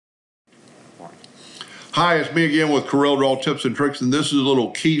Hi, it's me again with Corel Draw Tips and Tricks, and this is a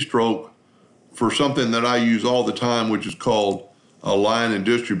little keystroke for something that I use all the time, which is called align and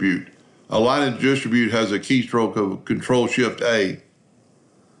distribute. Align and distribute has a keystroke of Control-Shift-A.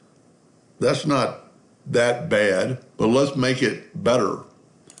 That's not that bad, but let's make it better.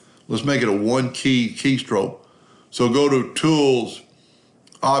 Let's make it a one-key keystroke. So go to Tools,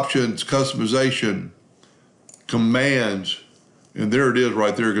 Options, Customization, Commands, and there it is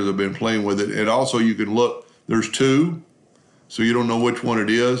right there because I've been playing with it. And also you can look, there's two, so you don't know which one it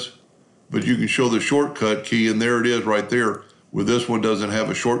is, but you can show the shortcut key, and there it is right there. With this one doesn't have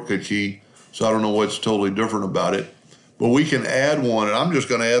a shortcut key, so I don't know what's totally different about it. But we can add one, and I'm just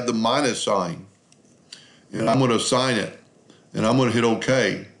gonna add the minus sign. And I'm gonna assign it, and I'm gonna hit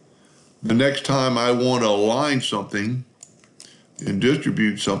OK. The next time I wanna align something and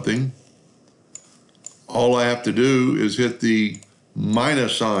distribute something, all I have to do is hit the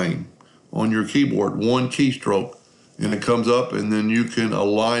minus sign on your keyboard, one keystroke, and it comes up, and then you can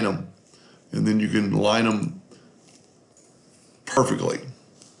align them, and then you can line them perfectly.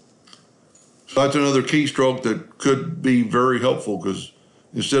 So that's another keystroke that could be very helpful, because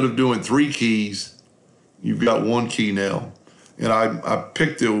instead of doing three keys, you've got one key now. And I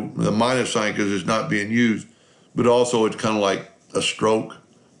picked the minus sign because it's not being used, but also it's kind of like a stroke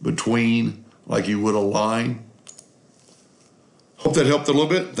between, like you would a line. Hope that helped a little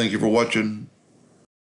bit. Thank you for watching.